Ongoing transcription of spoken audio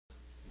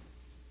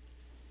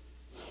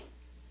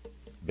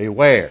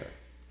beware,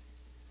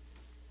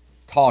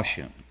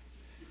 caution.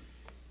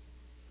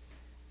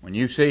 When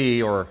you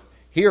see or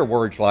hear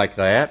words like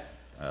that,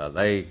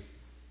 they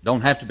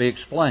don't have to be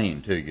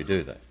explained to you,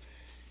 do they?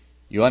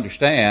 You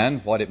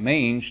understand what it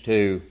means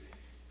to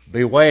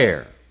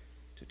beware,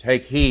 to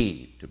take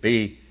heed, to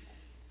be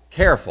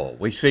careful.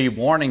 We see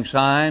warning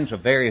signs of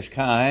various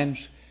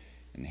kinds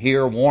and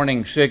hear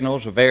warning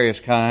signals of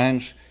various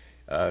kinds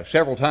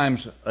several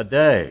times a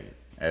day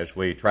as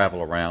we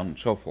travel around and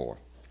so forth.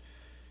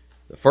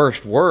 The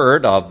first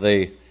word of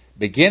the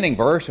beginning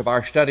verse of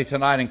our study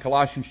tonight in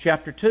Colossians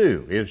chapter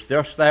 2 is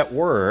just that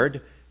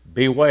word,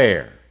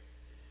 beware.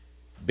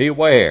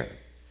 Beware.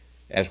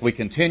 As we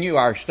continue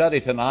our study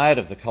tonight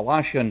of the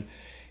Colossian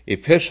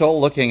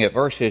epistle, looking at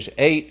verses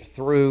 8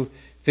 through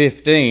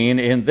 15,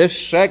 in this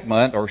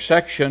segment or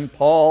section,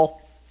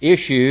 Paul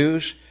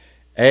issues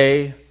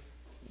a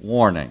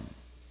warning.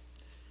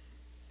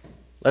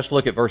 Let's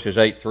look at verses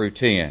 8 through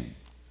 10.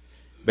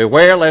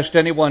 Beware lest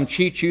anyone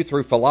cheat you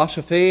through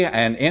philosophy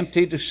and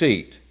empty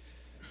deceit,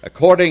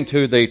 according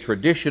to the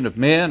tradition of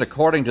men,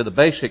 according to the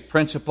basic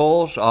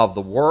principles of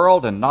the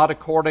world, and not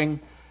according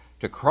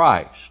to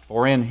Christ.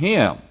 For in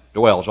him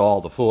dwells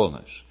all the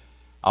fullness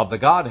of the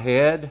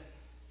Godhead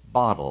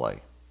bodily.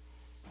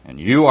 And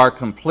you are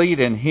complete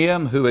in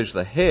him who is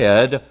the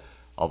head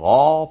of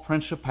all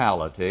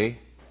principality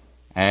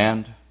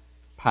and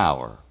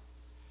power.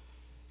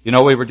 You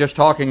know, we were just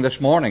talking this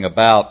morning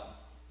about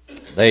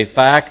the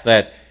fact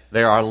that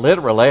there are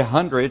literally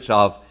hundreds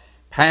of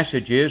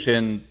passages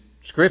in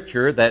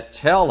Scripture that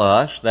tell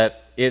us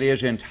that it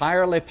is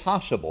entirely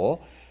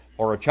possible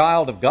for a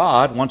child of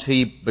God, once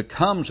he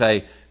becomes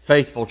a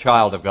faithful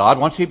child of God,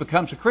 once he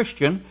becomes a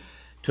Christian,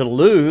 to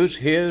lose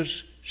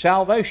his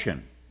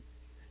salvation.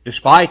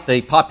 Despite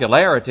the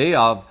popularity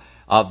of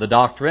the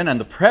doctrine and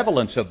the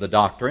prevalence of the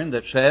doctrine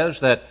that says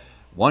that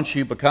once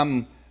you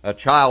become a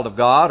child of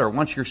God or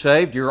once you're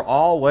saved, you're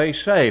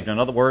always saved. In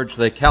other words,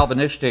 the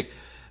Calvinistic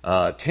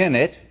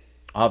tenet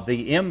of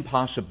the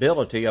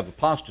impossibility of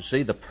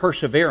apostasy, the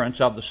perseverance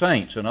of the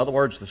saints. In other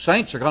words, the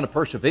saints are going to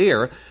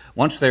persevere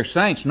once they're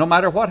saints, no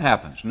matter what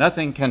happens.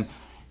 Nothing can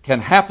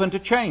happen to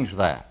change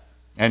that.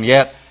 And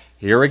yet,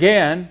 here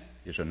again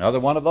is another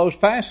one of those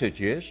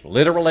passages,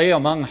 literally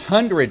among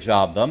hundreds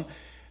of them,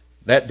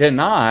 that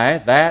deny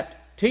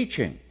that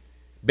teaching.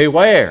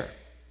 Beware.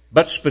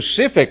 But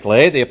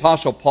specifically, the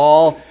Apostle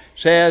Paul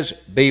says,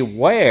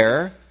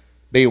 beware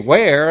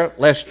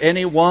lest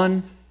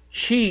anyone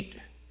cheat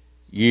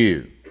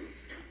you.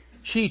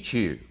 Cheat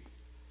you.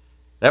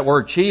 That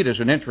word cheat is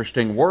an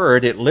interesting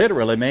word. It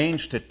literally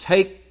means to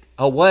take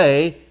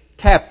away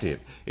captive.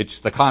 It's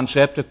the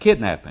concept of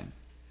kidnapping.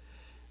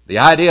 The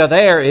idea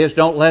there is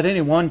don't let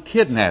anyone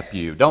kidnap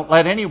you. Don't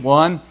let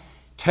anyone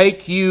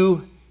take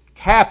you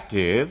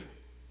captive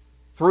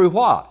through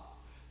what?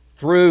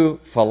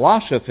 Through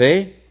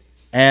philosophy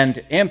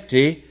and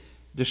empty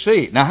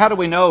deceit. Now, how do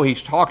we know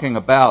he's talking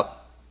about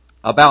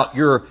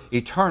your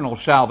eternal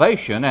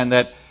salvation and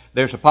that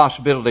there's a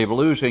possibility of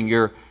losing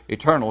your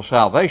eternal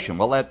salvation?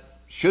 Well, that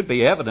should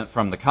be evident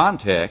from the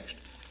context,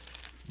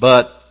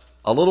 but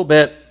a little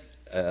bit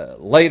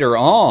later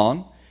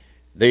on,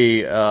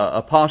 the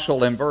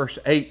apostle in verse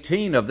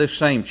 18 of this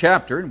same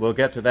chapter, and we'll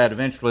get to that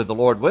eventually, the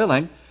Lord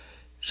willing,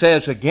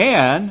 says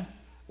again,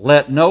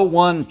 let no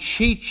one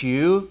cheat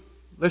you,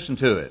 listen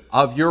to it,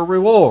 of your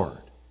reward.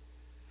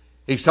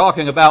 He's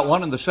talking about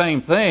one and the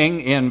same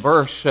thing in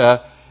verse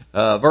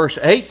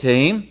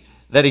 18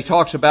 that he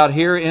talks about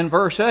here in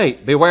verse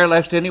 8. Beware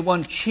lest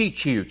anyone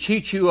cheat you.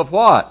 Cheat you of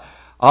what?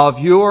 Of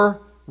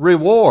your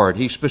reward.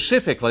 He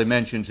specifically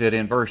mentions it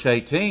in verse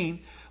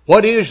 18.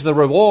 What is the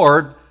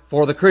reward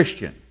for the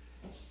Christian?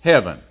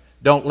 Heaven.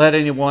 Don't let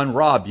anyone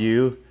rob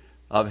you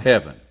of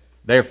heaven.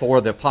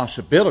 Therefore, the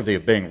possibility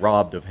of being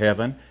robbed of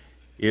heaven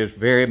is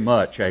very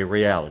much a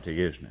reality,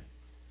 isn't it?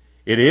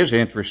 It is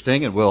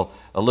interesting, and we'll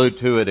allude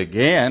to it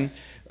again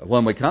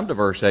when we come to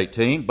verse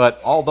 18, but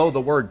although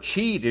the word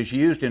cheat is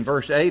used in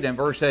verse 8 and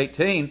verse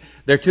 18,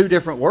 they're two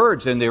different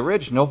words in the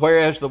original,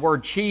 whereas the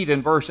word cheat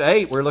in verse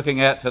 8 we're looking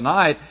at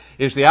tonight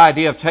is the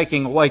idea of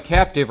taking away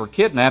captive or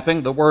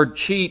kidnapping. The word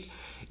cheat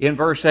in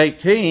verse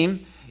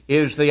 18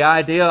 is the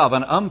idea of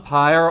an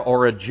umpire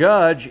or a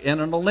judge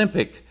in an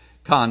Olympic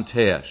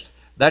contest.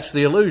 That's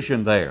the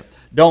allusion there.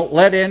 Don't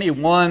let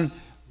anyone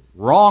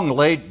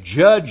wrongly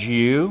judge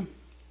you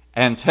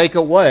and take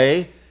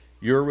away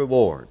your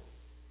reward.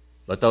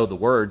 But though the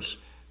words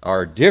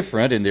are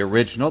different in the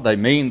original, they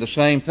mean the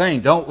same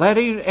thing. Don't let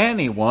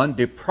anyone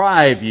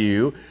deprive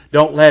you.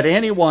 Don't let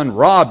anyone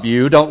rob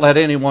you. Don't let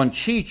anyone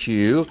cheat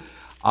you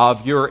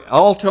of your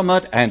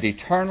ultimate and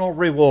eternal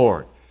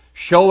reward,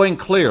 showing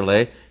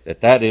clearly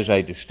that that is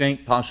a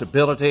distinct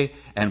possibility,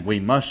 and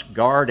we must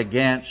guard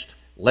against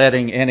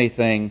letting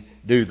anything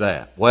do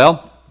that.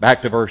 Well,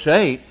 back to verse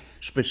 8,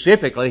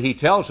 specifically he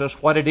tells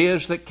us what it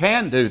is that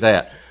can do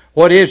that.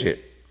 What is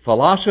it?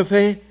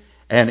 Philosophy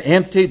and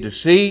empty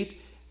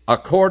deceit,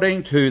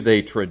 according to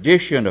the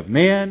tradition of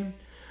men,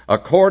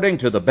 according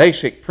to the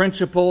basic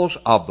principles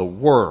of the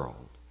world.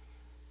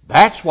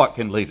 That's what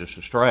can lead us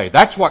astray.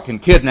 That's what can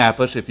kidnap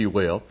us, if you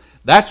will.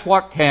 That's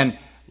what can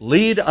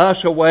lead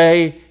us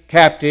away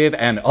captive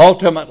and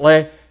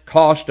ultimately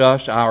cost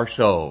us our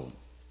soul.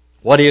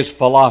 What is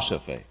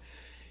philosophy?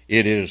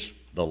 It is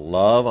the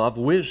love of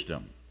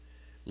wisdom.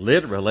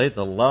 Literally,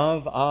 the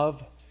love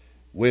of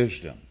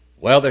wisdom.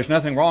 Well, there's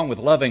nothing wrong with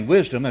loving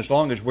wisdom as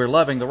long as we're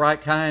loving the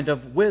right kind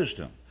of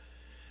wisdom.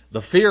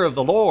 The fear of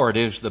the Lord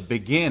is the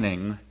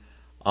beginning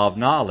of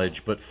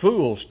knowledge, but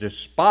fools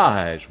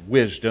despise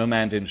wisdom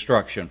and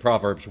instruction.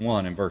 Proverbs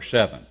 1 and verse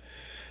 7.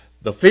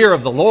 The fear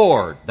of the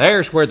Lord,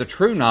 there's where the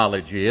true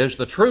knowledge is.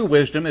 The true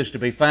wisdom is to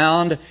be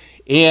found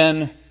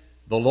in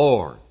the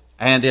Lord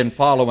and in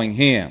following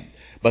Him.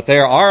 But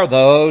there are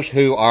those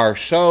who are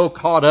so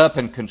caught up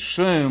and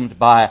consumed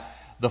by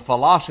the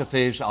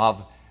philosophies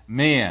of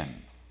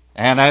men.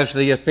 And as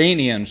the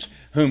Athenians,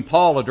 whom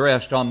Paul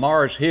addressed on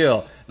Mars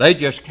Hill, they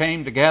just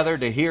came together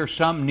to hear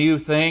some new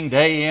thing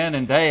day in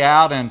and day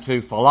out and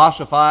to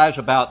philosophize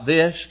about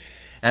this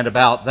and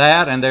about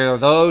that. And there are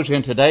those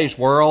in today's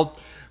world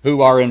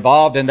who are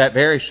involved in that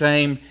very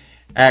same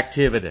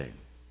activity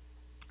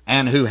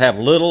and who have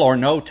little or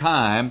no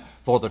time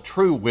for the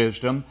true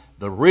wisdom,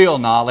 the real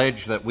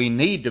knowledge that we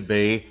need to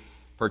be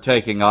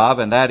partaking of,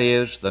 and that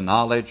is the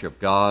knowledge of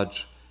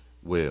God's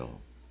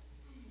will.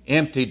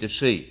 Empty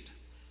deceit.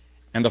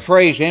 And the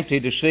phrase empty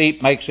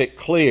deceit makes it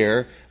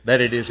clear that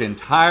it is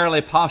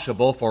entirely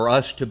possible for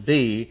us to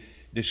be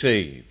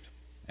deceived.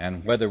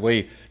 And whether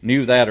we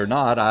knew that or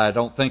not, I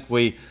don't think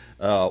we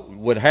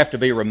would have to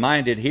be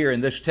reminded here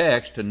in this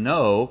text to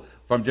know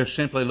from just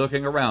simply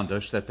looking around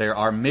us that there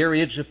are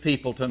myriads of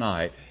people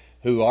tonight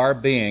who are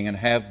being and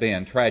have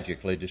been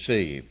tragically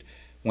deceived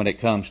when it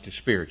comes to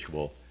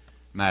spiritual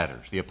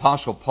matters. The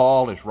Apostle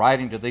Paul is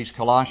writing to these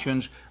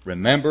Colossians.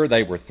 Remember,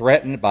 they were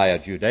threatened by a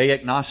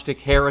Judaic Gnostic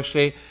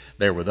heresy.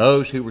 There were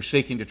those who were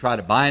seeking to try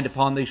to bind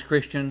upon these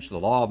Christians the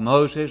law of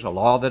Moses, a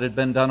law that had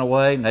been done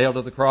away, nailed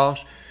to the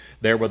cross.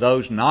 There were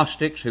those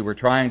Gnostics who were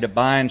trying to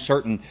bind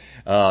certain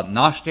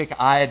Gnostic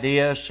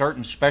ideas,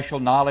 certain special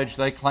knowledge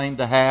they claimed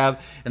to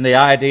have, and the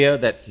idea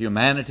that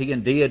humanity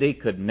and deity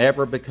could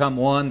never become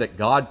one, that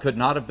God could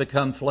not have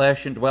become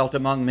flesh and dwelt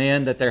among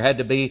men, that there had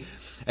to be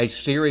a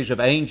series of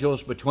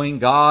angels between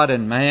God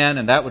and man,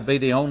 and that would be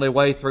the only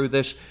way through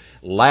this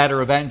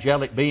ladder of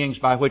angelic beings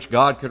by which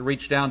God could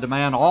reach down to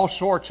man. All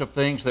sorts of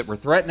things that were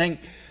threatening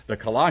the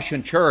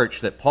Colossian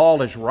church that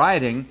Paul is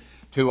writing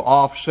to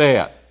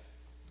offset.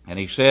 And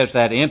he says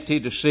that empty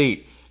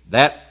deceit,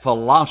 that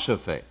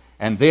philosophy,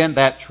 and then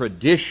that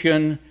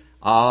tradition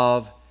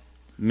of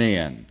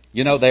men.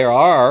 You know, there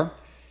are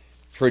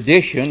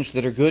traditions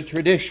that are good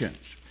traditions.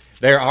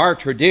 There are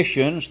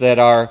traditions that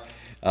are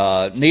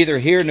neither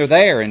here nor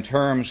there in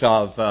terms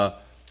of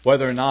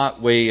whether or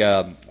not we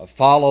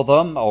follow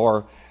them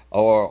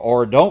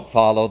or don't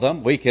follow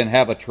them. We can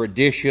have a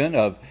tradition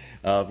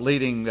of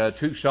leading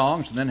two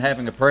songs and then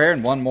having a prayer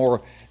and one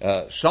more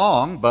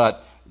song,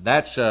 but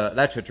that's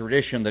a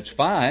tradition that's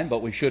fine,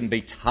 but we shouldn't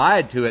be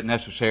tied to it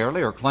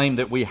necessarily or claim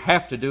that we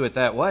have to do it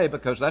that way,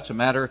 because that's a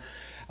matter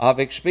of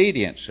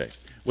expediency.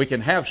 We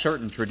can have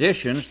certain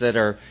traditions that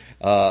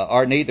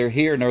are neither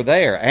here nor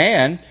there.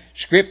 And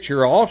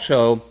Scripture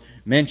also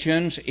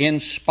mentions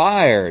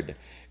inspired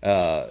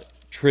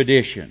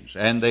traditions.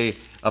 And the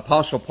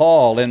Apostle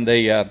Paul in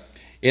the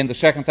 2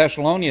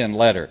 Thessalonian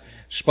letter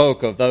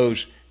spoke of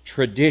those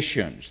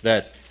traditions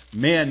that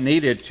men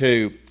needed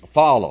to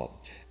follow.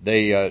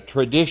 The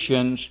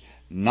traditions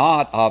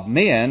not of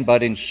men,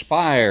 but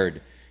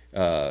inspired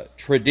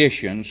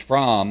traditions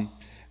from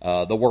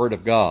the Word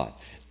of God.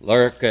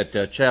 Look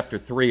at chapter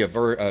 3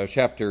 verse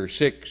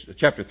 6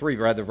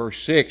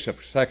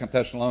 of 2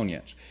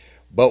 Thessalonians.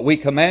 But we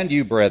command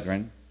you,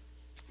 brethren,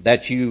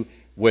 that you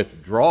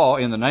withdraw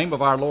in the name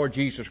of our Lord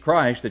Jesus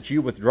Christ, that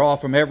you withdraw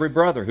from every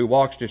brother who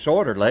walks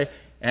disorderly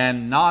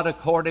and not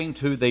according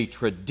to the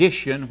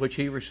tradition which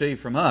he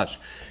received from us.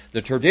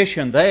 The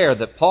tradition there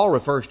that Paul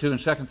refers to in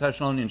 2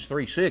 Thessalonians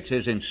 3:6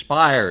 is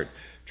inspired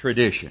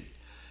tradition.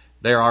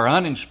 There are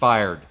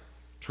uninspired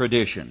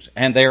traditions,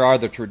 and there are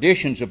the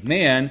traditions of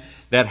men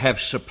that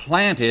have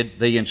supplanted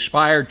the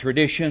inspired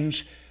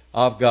traditions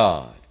of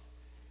God.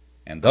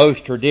 And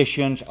those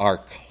traditions are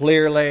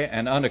clearly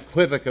and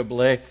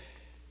unequivocally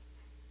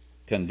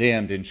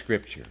condemned in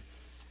Scripture.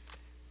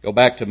 Go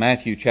back to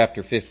Matthew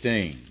chapter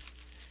 15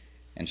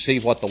 and see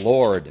what the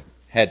Lord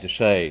had to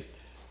say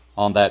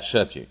on that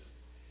subject.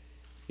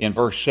 In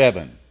verse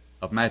 7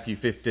 of Matthew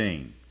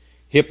 15,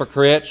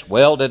 hypocrites,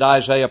 well did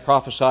Isaiah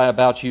prophesy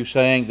about you,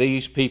 saying,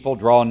 these people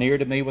draw near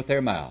to me with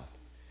their mouth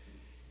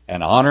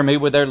and honor me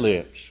with their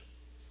lips,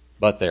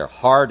 but their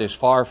heart is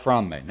far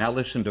from me. Now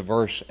listen to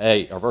verse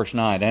 8 or verse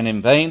 9. And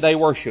in vain they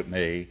worship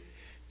me,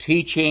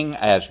 teaching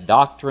as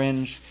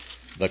doctrines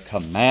the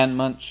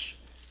commandments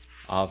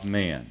of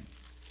men.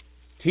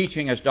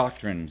 Teaching as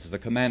doctrines the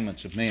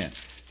commandments of men.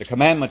 The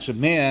commandments of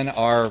men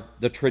are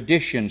the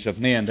traditions of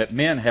men that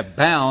men have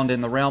bound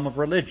in the realm of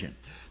religion.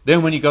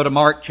 Then when you go to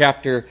Mark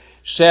chapter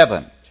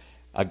 7,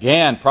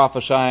 again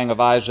prophesying of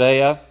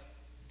Isaiah,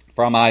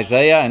 from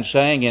Isaiah and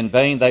saying, in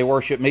vain they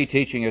worship me,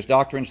 teaching as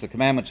doctrines the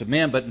commandments of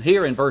men. But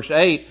here in verse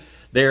 8,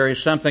 there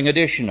is something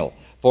additional.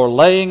 For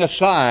laying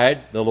aside,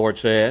 the Lord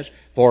says,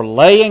 for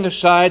laying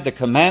aside the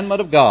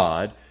commandment of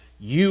God,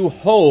 you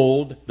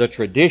hold the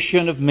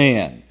tradition of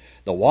men,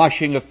 the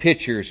washing of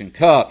pitchers and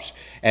cups,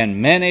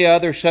 and many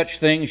other such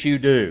things you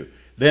do.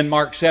 Then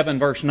Mark 7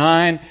 verse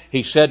 9,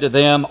 he said to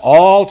them,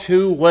 all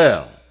too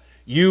well,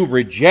 you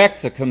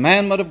reject the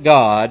commandment of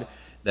God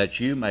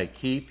that you may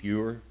keep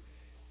your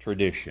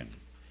tradition.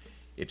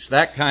 It's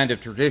that kind of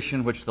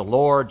tradition which the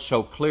Lord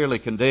so clearly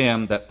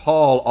condemned that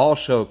Paul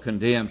also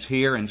condemns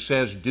here and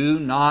says, do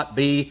not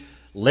be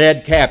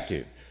led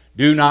captive.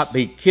 Do not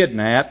be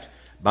kidnapped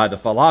by the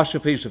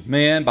philosophies of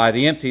men, by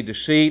the empty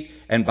deceit,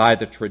 and by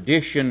the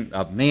tradition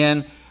of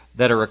men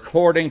that are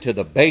according to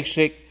the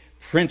basic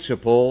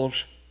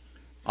principles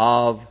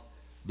of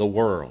the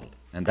world.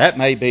 And that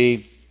may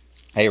be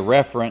a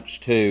reference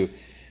to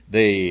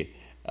the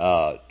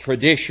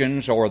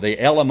traditions or the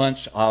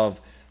elements of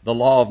the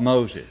law of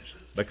Moses,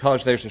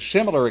 because there's a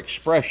similar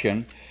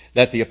expression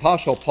that the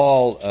Apostle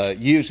Paul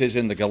uses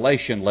in the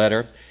Galatian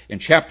letter in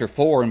chapter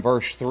 4 and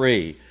verse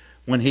 3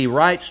 when he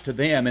writes to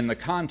them in the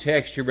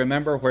context, you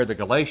remember, where the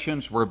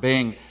Galatians were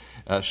being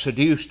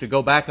seduced to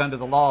go back under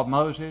the law of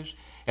Moses.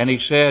 And he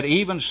said,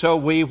 even so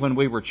we, when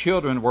we were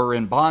children, were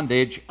in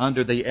bondage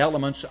under the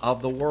elements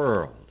of the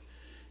world.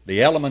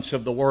 The elements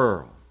of the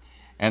world.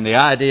 And the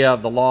idea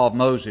of the law of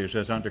Moses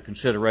is under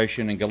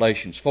consideration in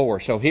Galatians 4.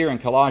 So here in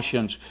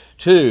Colossians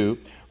 2,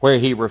 where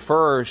he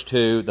refers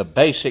to the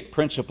basic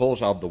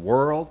principles of the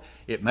world,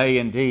 it may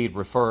indeed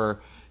refer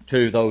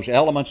to those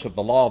elements of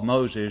the law of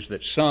Moses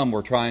that some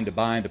were trying to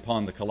bind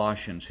upon the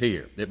Colossians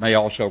here. It may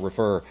also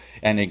refer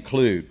and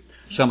include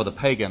some of the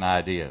pagan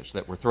ideas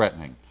that were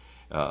threatening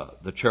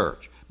the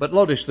church. But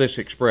notice this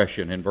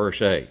expression in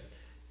verse 8,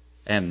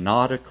 and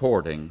not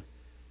according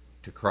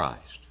to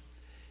Christ.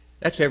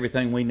 That's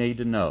everything we need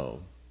to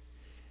know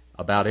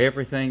about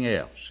everything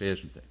else,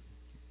 isn't it,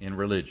 in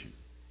religion.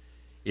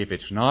 If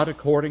it's not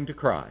according to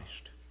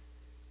Christ,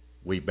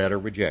 we better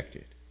reject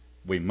it.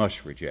 We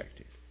must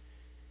reject it.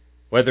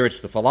 Whether it's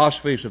the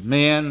philosophies of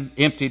men,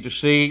 empty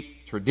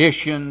deceit,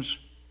 traditions,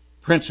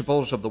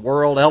 principles of the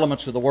world,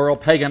 elements of the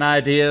world, pagan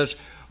ideas,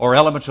 or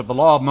elements of the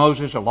law of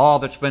Moses, a law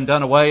that's been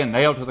done away and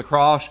nailed to the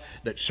cross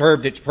that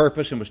served its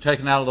purpose and was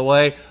taken out of the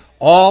way,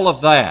 all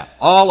of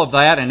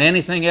that, and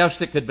anything else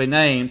that could be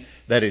named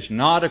that is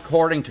not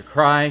according to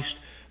Christ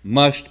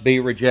must be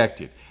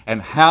rejected.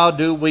 And how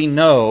do we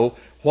know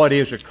what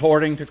is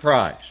according to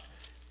Christ?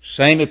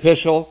 Same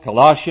epistle,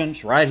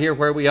 Colossians, right here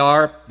where we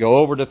are. Go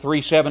over to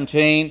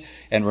 3:17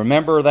 and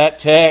remember that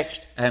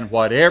text. And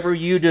whatever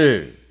you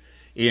do,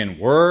 in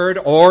word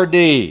or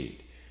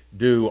deed,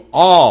 do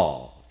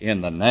all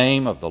in the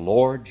name of the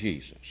Lord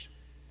Jesus,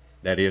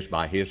 that is,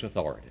 by His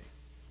authority,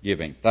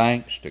 giving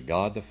thanks to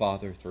God the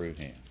Father through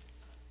Him.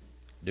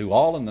 Do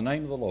all in the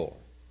name of the Lord.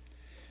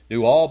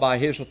 Do all by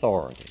His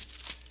authority.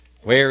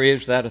 Where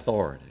is that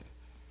authority?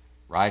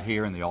 Right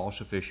here in the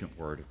all-sufficient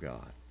Word of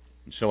God.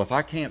 And so if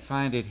I can't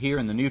find it here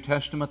in the New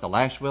Testament, the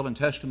last will and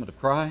testament of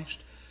Christ,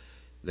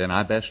 then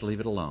I best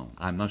leave it alone.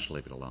 I must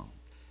leave it alone.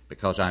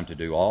 Because I'm to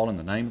do all in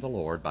the name of the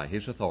Lord by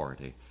His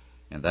authority,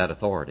 and that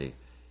authority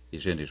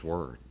is in His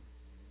Word.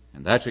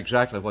 And that's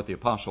exactly what the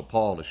Apostle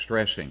Paul is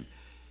stressing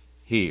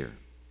here.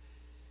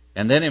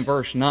 And then in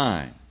verse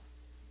 9,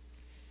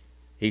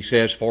 he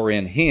says, for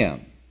in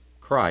Him,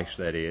 Christ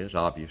that is,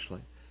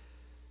 obviously,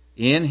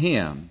 in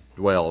Him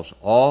dwells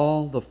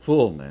all the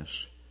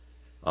fullness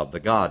of the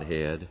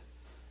Godhead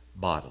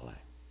bodily.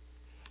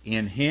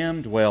 In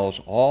Him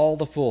dwells all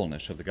the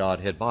fullness of the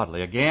Godhead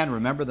bodily. Again,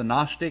 remember the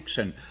Gnostics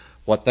and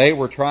what they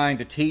were trying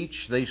to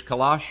teach these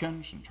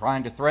Colossians and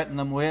trying to threaten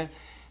them with?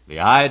 The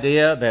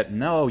idea that,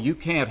 no, you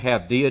can't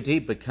have deity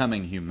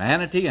becoming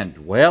humanity and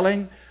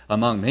dwelling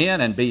among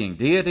men and being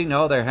deity.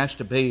 No, there has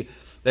to be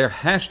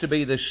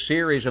this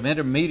series of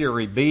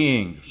intermediary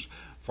beings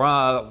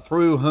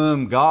through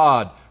whom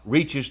God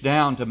reaches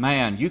down to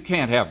man. You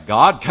can't have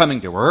God coming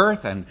to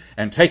earth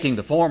and taking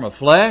the form of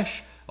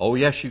flesh. Oh,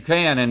 yes, you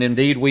can, and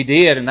indeed we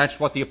did, and that's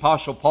what the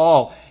Apostle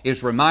Paul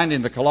is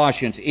reminding the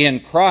Colossians. In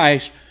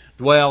Christ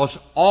dwells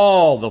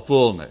all the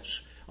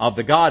fullness of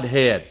the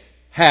Godhead.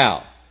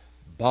 How?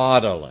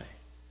 Bodily.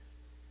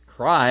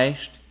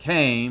 Christ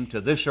came to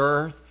this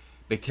earth,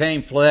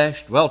 became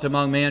flesh, dwelt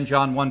among men,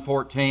 John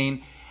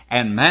 1:14,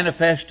 and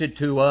manifested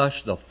to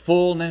us the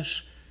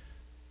fullness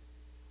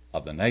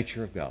of the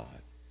nature of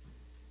God.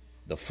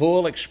 The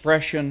full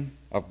expression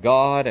of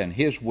God and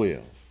His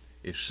will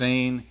is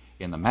seen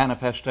in the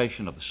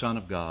manifestation of the Son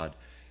of God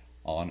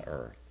on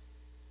earth.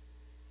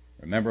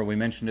 Remember, we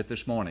mentioned it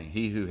this morning.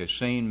 He who has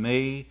seen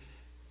me,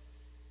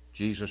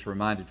 Jesus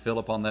reminded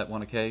Philip on that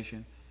one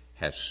occasion,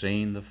 has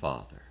seen the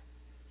Father.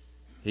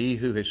 He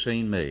who has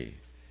seen me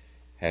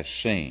has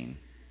seen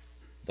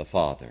the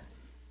Father.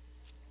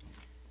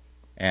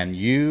 And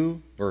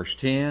you, verse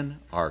 10,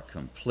 are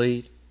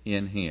complete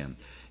in Him.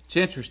 It's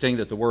interesting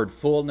that the word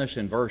fullness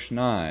in verse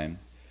 9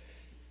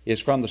 is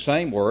from the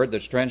same word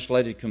that's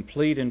translated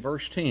complete in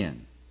verse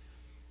 10.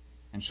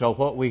 And so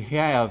what we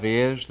have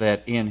is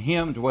that in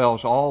Him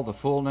dwells all the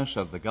fullness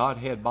of the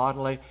Godhead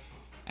bodily.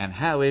 And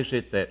how is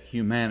it that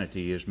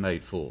humanity is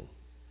made full?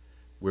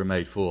 We're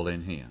made full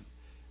in Him.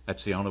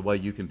 That's the only way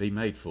you can be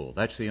made full.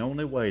 That's the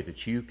only way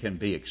that you can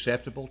be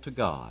acceptable to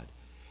God,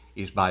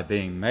 is by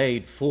being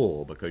made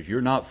full, because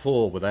you're not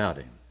full without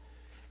Him.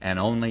 And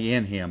only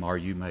in Him are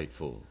you made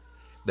full.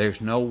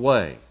 There's no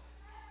way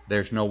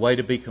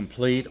to be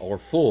complete or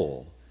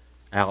full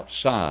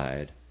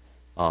outside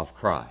of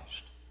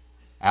Christ,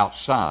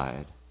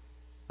 outside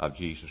of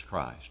Jesus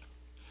Christ.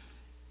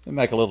 Let me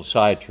make a little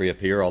side trip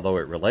here, although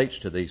it relates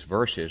to these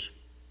verses.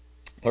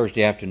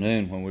 Thursday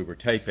afternoon when we were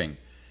taping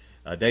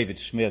David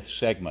Smith's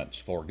segments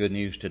for Good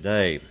News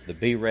Today, the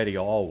Be Ready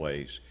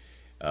Always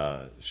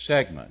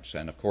segments.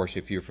 And of course,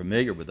 if you're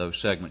familiar with those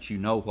segments, you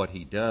know what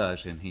he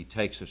does, and he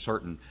takes a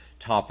certain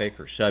topic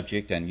or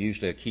subject, and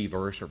usually a key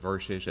verse or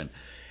verses, and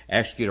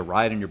asks you to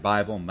write in your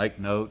Bible and make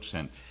notes,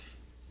 and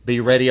be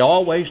ready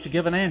always to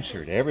give an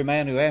answer to every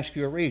man who asks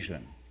you a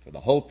reason for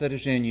the hope that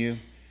is in you,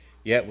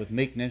 yet with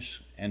meekness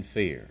and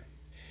fear.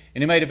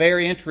 And he made a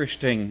very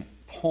interesting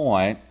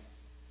point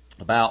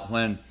about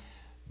when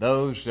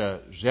those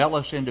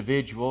zealous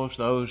individuals,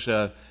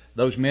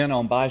 those men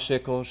on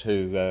bicycles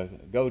who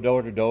go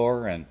door to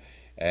door and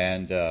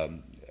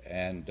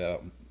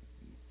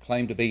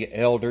claim to be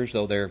elders,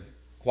 though they're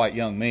quite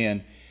young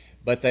men,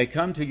 but they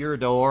come to your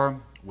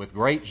door with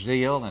great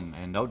zeal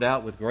and no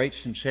doubt with great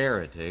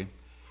sincerity.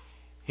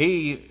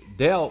 He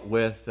dealt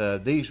with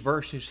these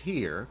verses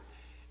here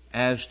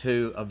as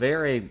to a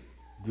very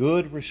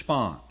good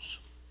response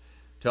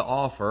to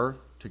offer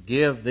to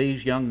give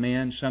these young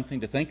men something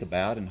to think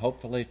about and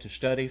hopefully to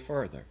study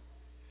further.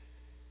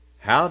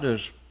 How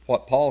does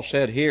what Paul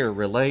said here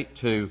relate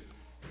to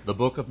the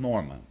Book of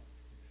Mormon?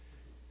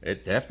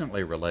 It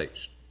definitely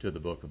relates to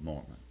the Book of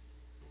Mormon,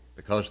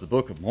 because the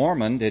Book of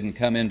Mormon didn't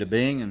come into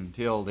being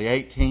until the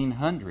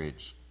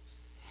 1800s.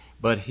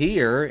 But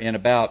here in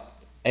about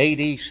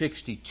AD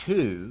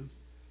 62,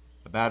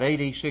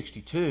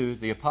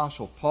 the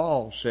Apostle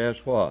Paul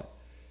says what?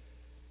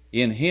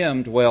 In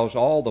Him dwells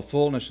all the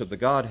fullness of the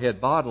Godhead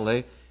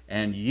bodily,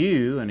 and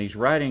you, and he's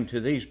writing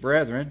to these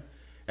brethren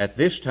at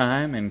this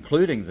time,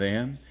 including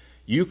them,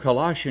 you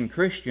Colossian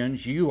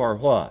Christians, you are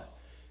what?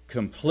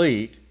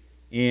 Complete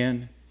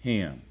in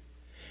Him.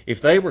 If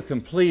they were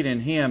complete in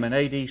Him in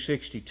AD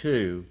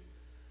 62,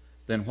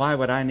 then why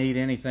would I need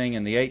anything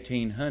in the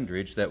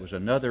 1800s that was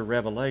another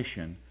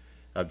revelation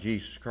of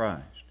Jesus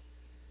Christ?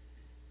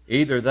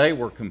 Either they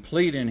were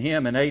complete in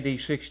Him in AD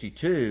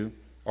 62,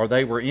 or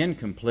they were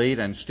incomplete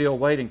and still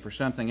waiting for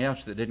something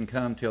else that didn't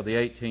come till the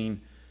 1800s.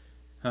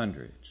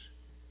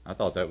 I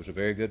thought that was a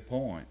very good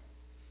point,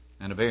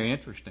 and a very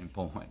interesting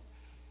point,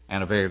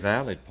 and a very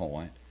valid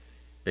point,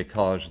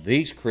 because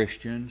these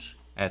Christians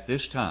at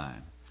this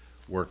time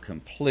were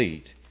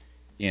complete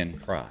in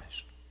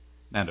Christ.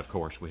 And of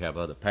course we have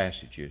other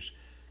passages.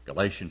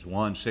 Galatians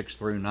 1, 6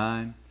 through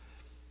 9.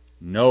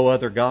 No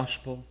other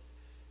gospel.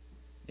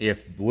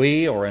 If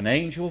we or an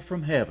angel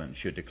from heaven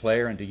should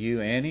declare unto you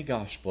any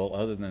gospel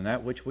other than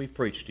that which we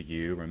preach to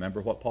you,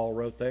 remember what Paul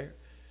wrote there?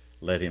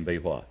 Let him be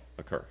what?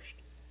 Accursed.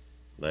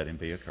 Let him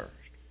be accursed.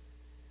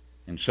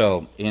 And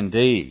so,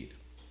 indeed,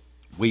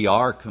 we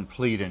are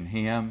complete in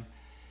Him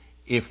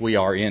if we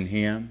are in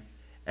Him.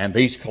 And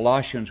these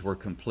Colossians were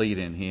complete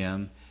in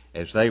Him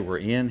as they were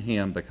in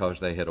Him because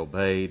they had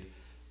obeyed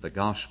the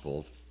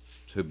gospel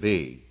to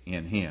be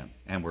in Him.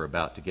 And we're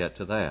about to get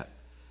to that.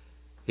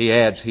 He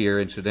adds here,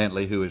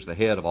 incidentally, who is the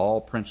head of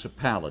all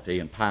principality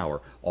and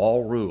power,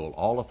 all rule,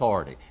 all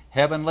authority,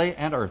 heavenly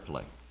and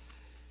earthly.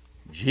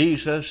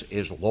 Jesus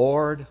is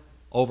Lord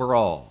over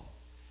all.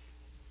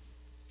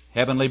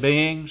 Heavenly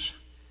beings,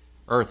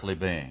 earthly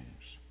beings.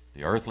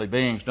 The earthly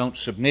beings don't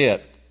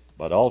submit,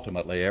 but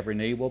ultimately every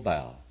knee will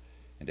bow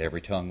and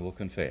every tongue will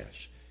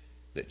confess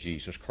that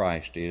Jesus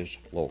Christ is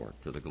Lord,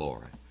 to the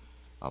glory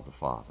of the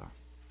Father.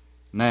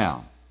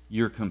 Now,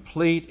 you're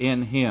complete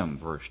in Him,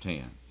 verse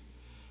 10.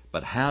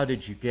 But how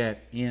did you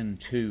get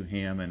into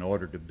Him in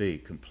order to be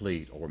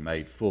complete or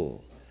made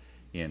full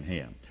in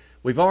Him?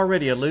 We've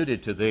already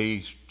alluded to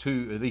these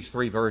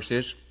three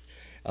verses,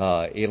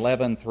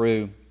 11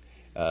 through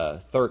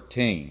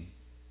 13,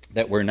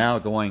 that we're now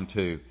going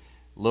to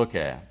look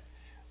at.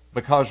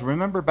 Because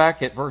remember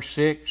back at verse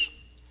 6,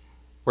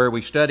 where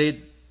we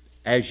studied,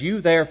 as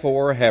you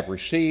therefore have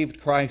received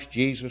Christ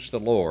Jesus the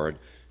Lord,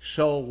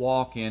 so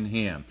walk in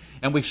Him.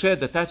 And we said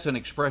that that's an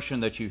expression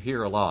that you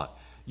hear a lot.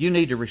 You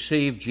need to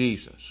receive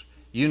Jesus.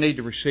 You need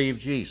to receive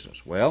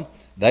Jesus. Well,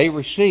 they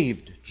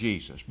received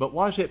Jesus. But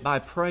was it by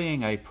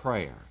praying a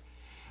prayer?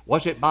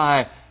 Was it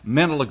by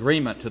mental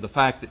agreement to the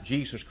fact that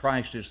Jesus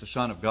Christ is the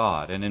Son of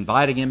God and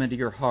inviting Him into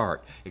your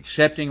heart,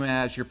 accepting Him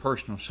as your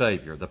personal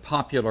Savior, the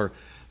popular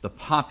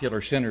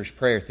sinner's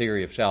prayer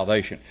theory of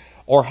salvation?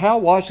 Or how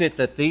was it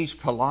that these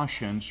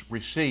Colossians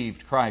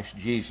received Christ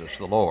Jesus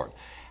the Lord?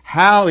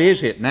 How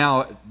is it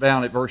now,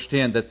 down at verse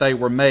 10, that they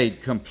were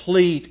made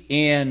complete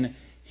in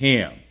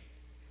Him?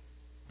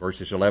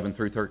 Verses 11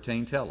 through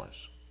 13 tell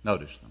us.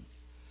 Notice them.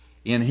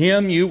 In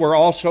Him you were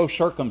also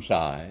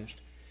circumcised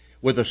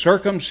with the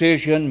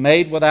circumcision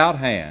made without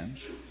hands,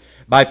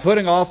 by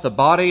putting off the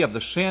body of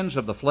the sins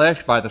of the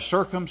flesh by the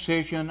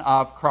circumcision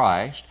of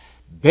Christ,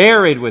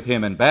 buried with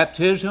him in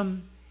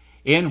baptism,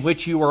 in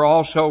which you were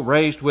also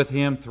raised with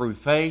him through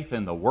faith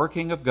in the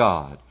working of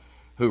God,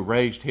 who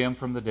raised him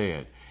from the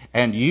dead.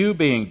 And you,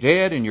 being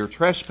dead in your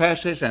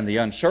trespasses and the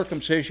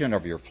uncircumcision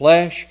of your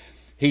flesh,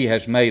 he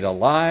has made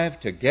alive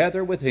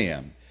together with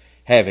him,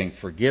 having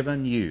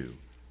forgiven you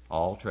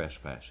all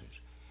trespasses.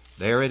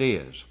 There it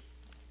is,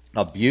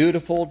 a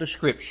beautiful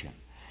description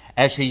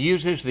as he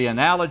uses the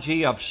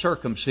analogy of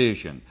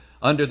circumcision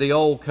under the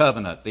old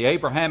covenant. The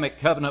Abrahamic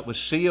covenant was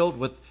sealed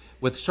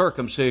with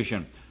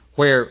circumcision,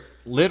 where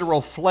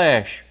literal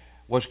flesh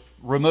was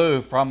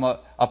removed from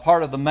a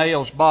part of the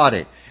male's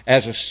body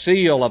as a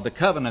seal of the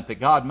covenant that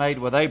God made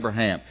with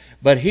Abraham.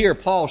 But here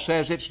Paul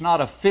says it's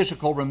not a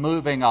physical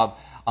removing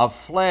of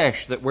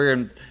flesh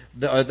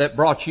that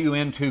brought you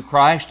into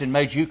Christ and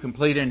made you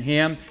complete in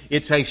him.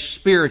 It's a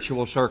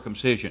spiritual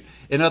circumcision.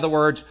 In other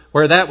words,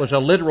 where that was a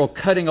literal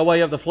cutting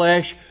away of the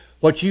flesh,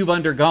 what you've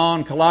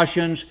undergone,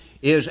 Colossians,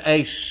 is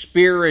a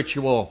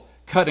spiritual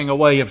cutting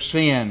away of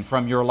sin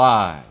from your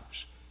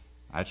lives.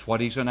 That's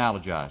what he's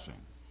analogizing.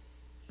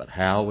 But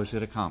how was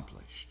it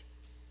accomplished?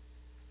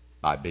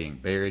 By being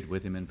buried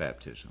with him in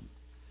baptism,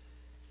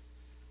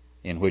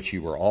 in which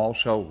you were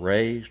also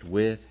raised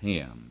with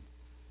him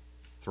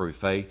through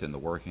faith in the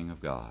working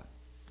of God.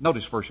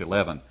 Notice verse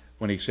 11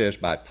 when he says,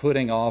 by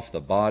putting off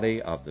the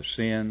body of the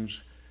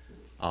sins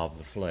of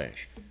the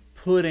flesh.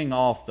 Putting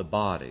off the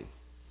body.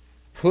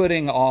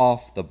 Putting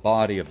off the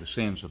body of the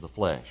sins of the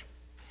flesh.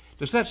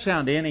 Does that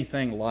sound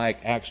anything like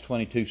Acts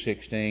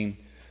 22:16,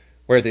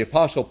 where the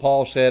Apostle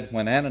Paul said,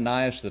 when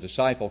Ananias the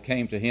disciple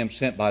came to him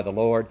sent by the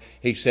Lord,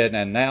 he said,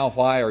 and now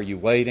why are you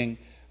waiting?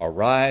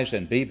 Arise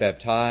and be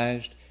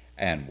baptized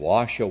and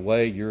wash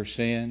away your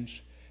sins,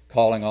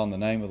 calling on the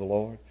name of the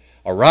Lord.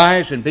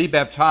 Arise and be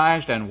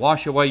baptized and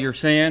wash away your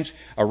sins.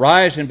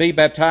 Arise and be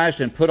baptized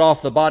and put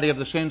off the body of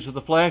the sins of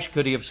the flesh.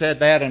 Could he have said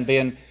that and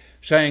been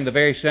saying the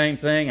very same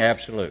thing?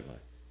 Absolutely.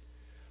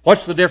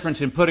 What's the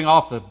difference in putting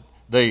off the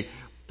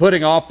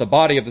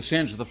body of the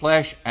sins of the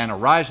flesh and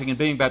arising and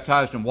being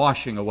baptized and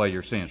washing away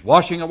your sins?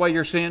 Washing away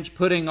your sins,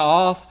 putting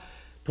off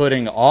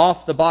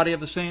the body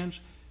of the sins,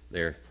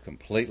 they're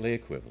completely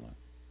equivalent.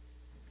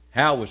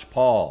 How was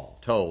Paul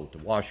told to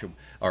wash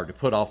or to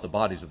put off the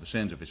bodies of the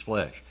sins of his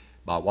flesh?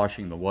 By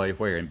washing them away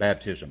where? In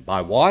baptism.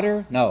 By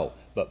water? No,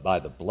 but by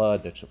the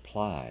blood that's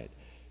applied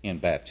in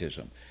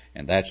baptism.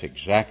 And that's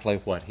exactly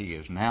what he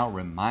is now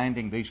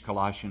reminding these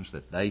Colossians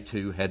that they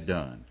too had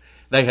done.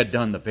 They had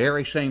done the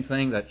very same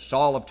thing that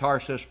Saul of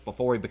Tarsus,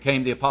 before he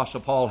became the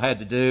Apostle Paul, had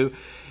to do,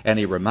 and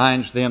he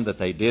reminds them that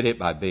they did it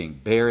by being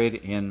buried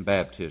in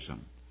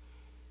baptism,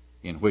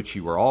 in which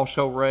you were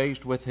also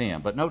raised with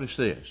him. But notice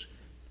this,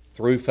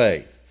 through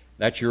faith.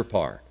 That's your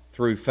part.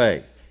 Through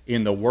faith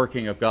in the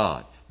working of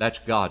God. That's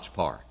God's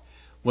part.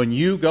 When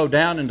you go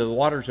down into the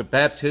waters of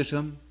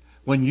baptism,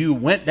 when you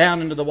went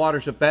down into the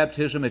waters of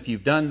baptism, if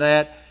you've done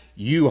that,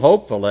 you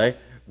hopefully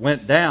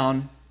went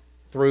down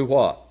through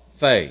what?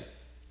 Faith.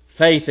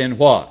 Faith in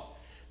what?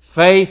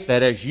 Faith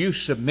that as you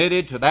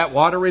submitted to that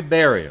watery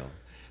burial,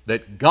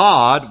 that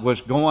God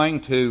was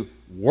going to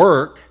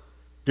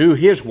do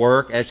his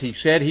work as he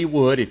said he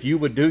would, if you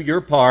would do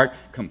your part,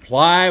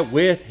 comply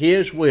with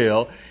his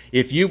will,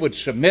 if you would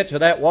submit to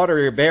that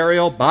watery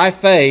burial by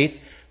faith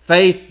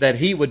that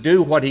he would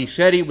do what he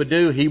said he would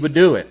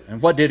do it.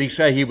 And what did he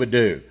say he would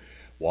do?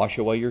 Wash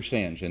away your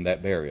sins in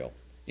that burial,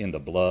 in the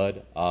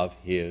blood of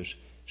his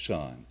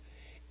Son.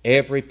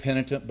 Every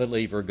penitent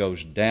believer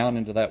goes down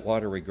into that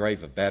watery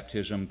grave of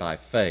baptism by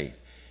faith.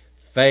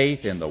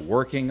 Faith in the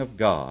working of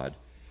God,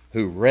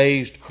 who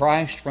raised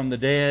Christ from the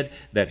dead,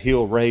 that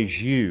he'll raise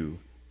you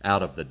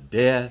out of the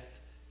death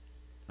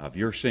of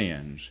your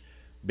sins,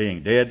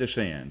 being dead to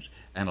sins,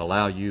 and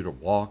allow you to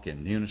walk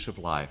in newness of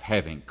life,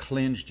 having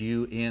cleansed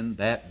you in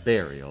that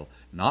burial,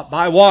 not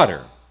by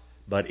water,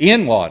 but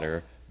in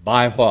water,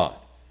 by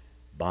what?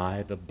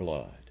 By the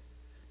blood.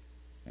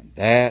 And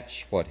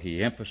that's what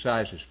he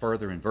emphasizes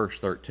further in verse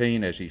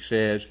 13 as he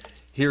says,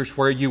 here's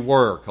where you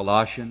were,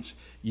 Colossians.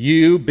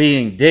 You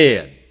being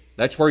dead.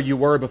 That's where you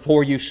were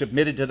before you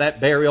submitted to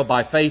that burial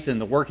by faith in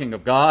the working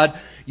of God.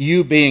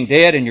 You being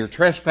dead in your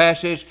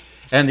trespasses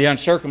and the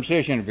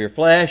uncircumcision of your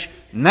flesh.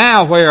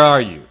 Now where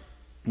are you?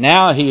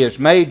 Now he has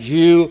made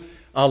you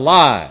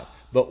alive.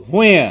 But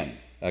when?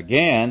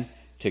 Again,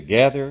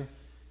 together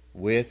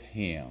with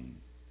him.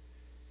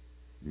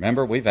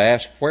 Remember, we've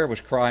asked, where was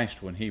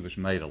Christ when he was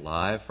made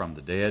alive from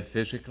the dead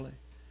physically?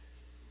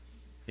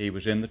 He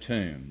was in the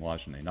tomb,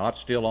 wasn't he? Not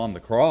still on the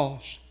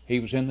cross. He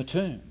was in the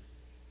tomb.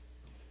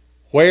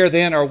 Where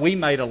then are we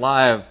made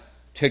alive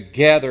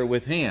together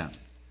with him?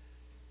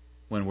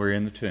 When we're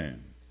in the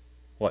tomb.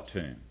 What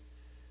tomb?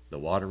 The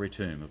watery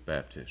tomb of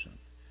baptism.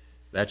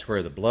 That's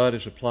where the blood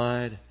is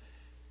applied.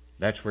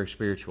 That's where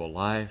spiritual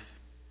life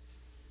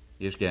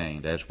is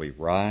gained as we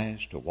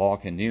rise to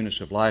walk in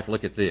newness of life.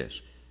 Look at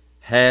this.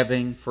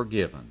 Having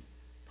forgiven.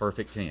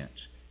 Perfect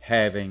tense.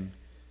 Having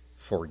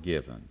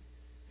forgiven.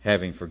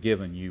 having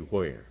forgiven you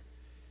where?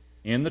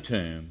 In the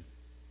tomb,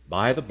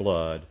 by the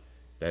blood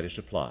that is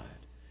applied.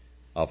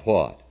 Of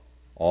what?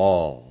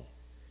 All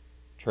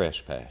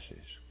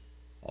trespasses.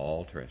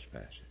 All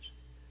trespasses.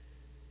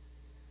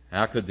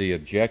 How could the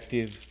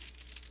objective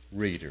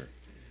reader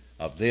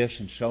of this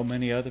and so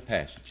many other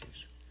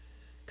passages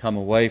come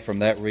away from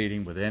that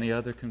reading with any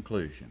other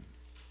conclusion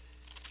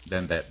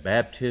than that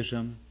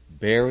baptism,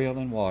 burial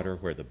in water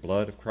where the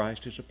blood of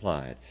Christ is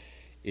applied,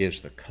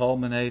 is the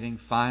culminating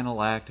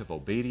final act of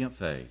obedient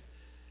faith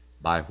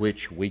by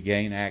which we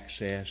gain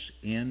access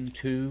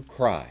into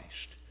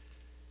Christ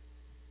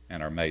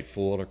and are made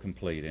full or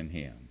complete in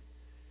Him.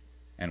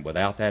 And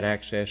without that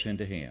access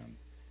into Him,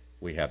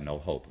 we have no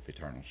hope of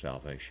eternal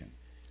salvation.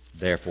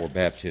 Therefore,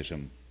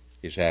 baptism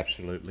is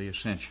absolutely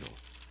essential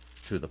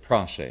to the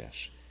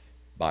process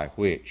by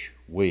which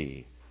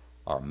we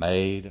are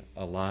made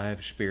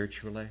alive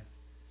spiritually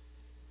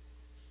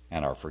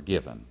and are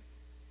forgiven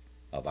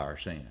of our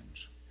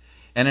sins.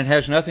 And it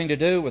has nothing to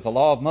do with the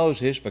law of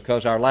Moses,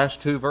 because our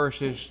last two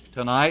verses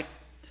tonight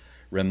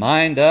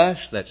remind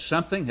us that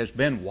something has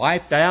been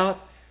wiped out,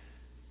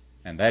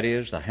 and that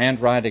is the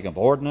handwriting of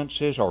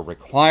ordinances or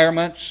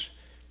requirements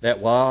that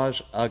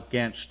was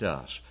against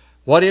us.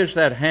 What is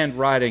that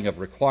handwriting of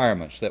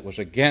requirements that was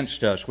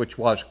against us, which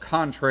was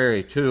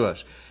contrary to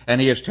us,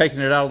 and He has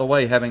taken it out of the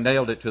way, having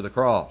nailed it to the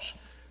cross?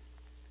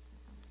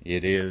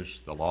 It is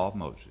the law of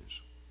Moses.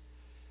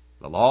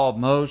 The law of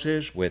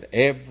Moses, with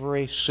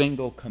every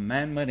single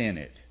commandment in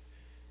it,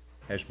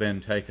 has been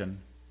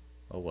taken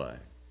away.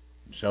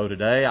 So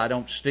today I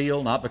don't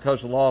steal, not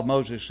because the law of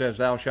Moses says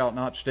thou shalt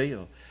not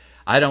steal.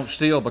 I don't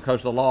steal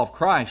because the law of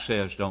Christ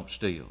says don't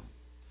steal.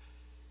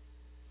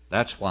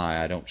 That's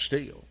why I don't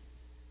steal.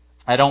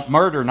 I don't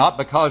murder, not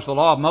because the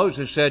law of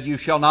Moses said you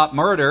shall not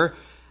murder.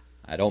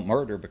 I don't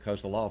murder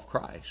because the law of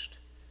Christ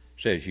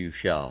says you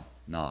shall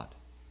not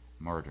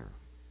murder.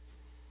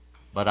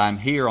 But I'm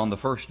here on the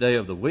first day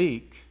of the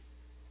week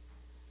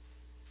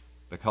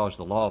because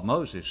the law of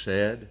Moses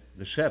said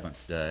the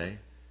seventh day,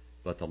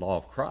 but the law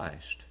of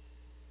Christ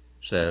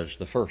says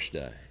the first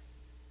day.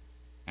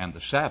 And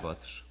the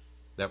Sabbaths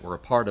that were a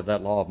part of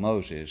that law of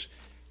Moses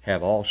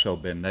have also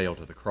been nailed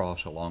to the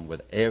cross along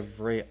with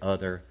every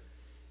other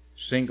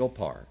single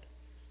part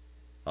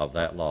of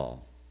that law.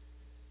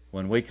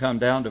 When we come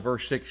down to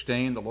verse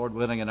 16, the Lord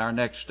willing, in our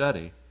next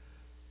study,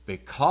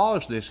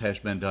 because this has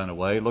been done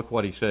away, look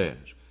what he says.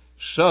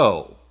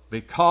 So,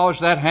 because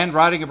that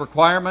handwriting of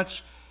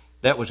requirements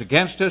that was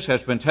against us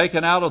has been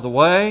taken out of the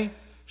way,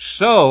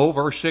 so,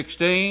 verse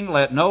 16,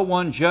 let no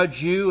one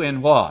judge you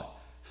in what?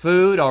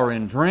 Food or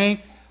in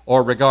drink,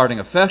 or regarding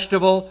a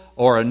festival,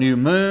 or a new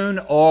moon,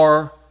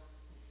 or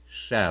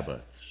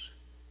Sabbaths.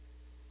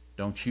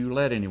 Don't you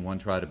let anyone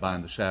try to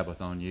bind the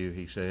Sabbath on you,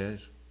 he says,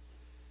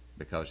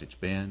 because it's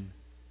been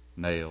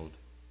nailed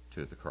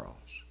to the cross.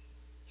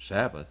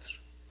 Sabbaths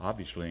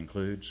obviously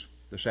includes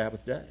the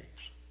Sabbath days.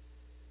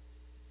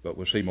 But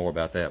we'll see more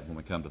about that when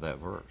we come to that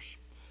verse.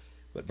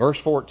 But verse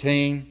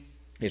 14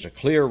 is a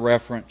clear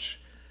reference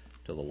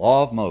to the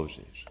law of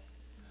Moses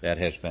that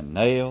has been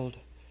nailed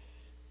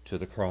to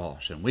the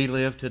cross. And we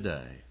live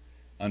today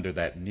under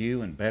that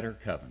new and better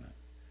covenant.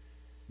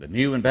 The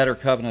new and better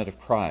covenant of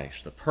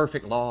Christ, the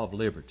perfect law of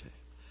liberty,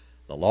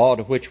 the law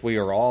to which we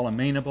are all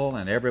amenable,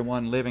 and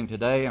everyone living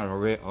today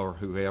or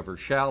whoever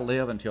shall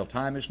live until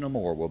time is no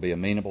more will be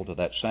amenable to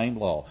that same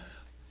law.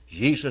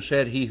 Jesus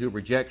said, he who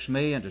rejects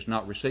me and does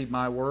not receive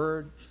my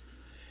word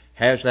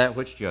has that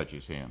which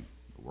judges him.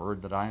 The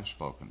word that I have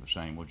spoken, the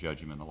same will judge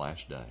him in the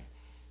last day.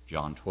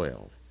 John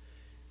 12,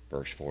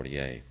 verse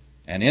 48.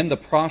 And in the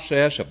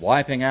process of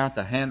wiping out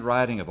the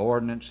handwriting of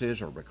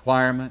ordinances or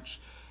requirements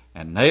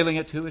and nailing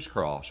it to his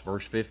cross,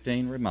 verse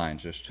 15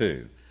 reminds us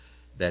too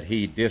that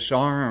he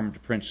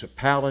disarmed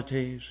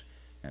principalities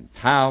and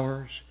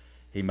powers.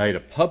 He made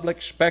a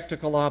public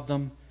spectacle of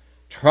them,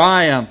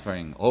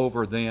 triumphing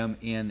over them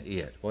in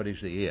it. What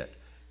is the it?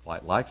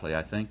 Quite likely,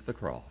 I think, the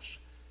cross.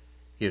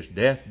 His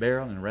death,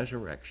 burial, and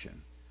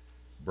resurrection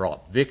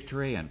brought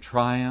victory and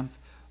triumph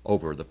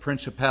over the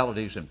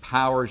principalities and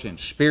powers in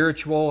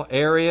spiritual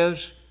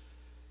areas.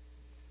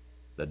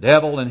 The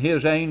devil and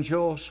his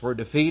angels were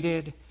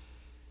defeated,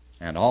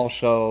 and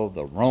also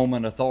the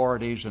Roman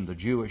authorities and the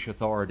Jewish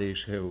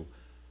authorities who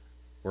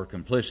were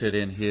complicit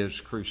in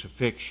his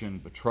crucifixion,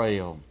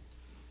 betrayal.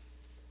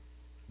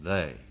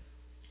 They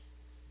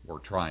were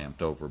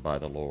triumphed over by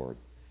the Lord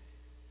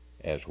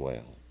as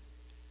well.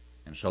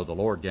 And so the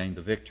Lord gained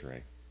the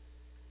victory,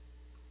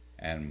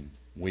 and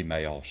we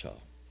may also,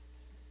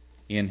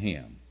 in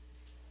him,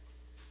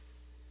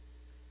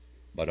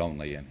 but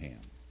only in him.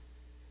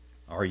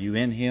 Are you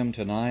in him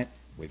tonight?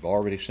 We've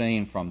already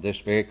seen from this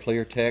very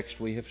clear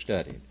text we have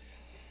studied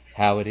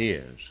how it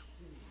is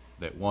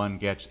that one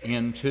gets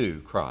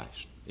into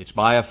Christ. It's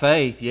by a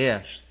faith,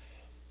 yes,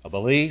 a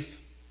belief,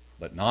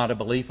 but not a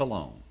belief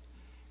alone,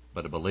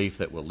 but a belief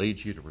that will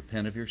lead you to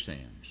repent of your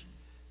sins,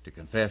 to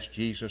confess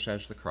Jesus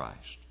as the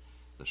Christ,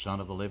 the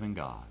Son of the living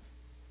God,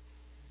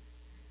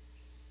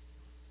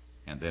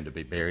 and then to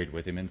be buried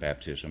with him in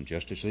baptism,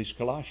 just as these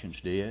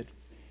Colossians did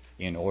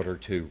in order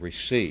to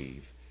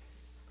receive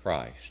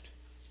Christ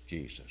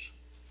Jesus.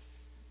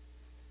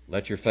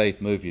 Let your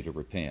faith move you to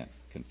repent,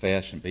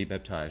 confess, and be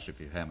baptized if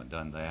you haven't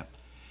done that.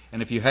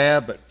 And if you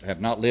have, but have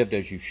not lived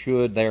as you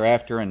should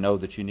thereafter and know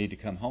that you need to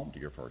come home to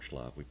your first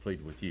love, we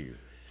plead with you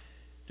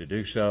to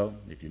do so.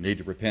 If you need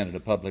to repent in a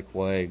public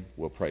way,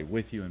 we'll pray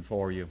with you and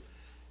for you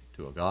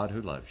to a God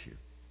who loves you,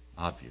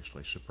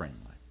 obviously,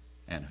 supremely,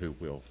 and who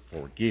will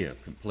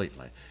forgive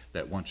completely,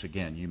 that once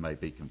again you may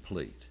be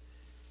complete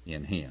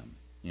in Him,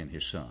 in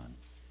His Son,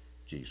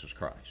 Jesus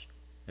Christ.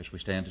 As we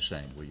stand to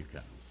sing, will you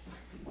come?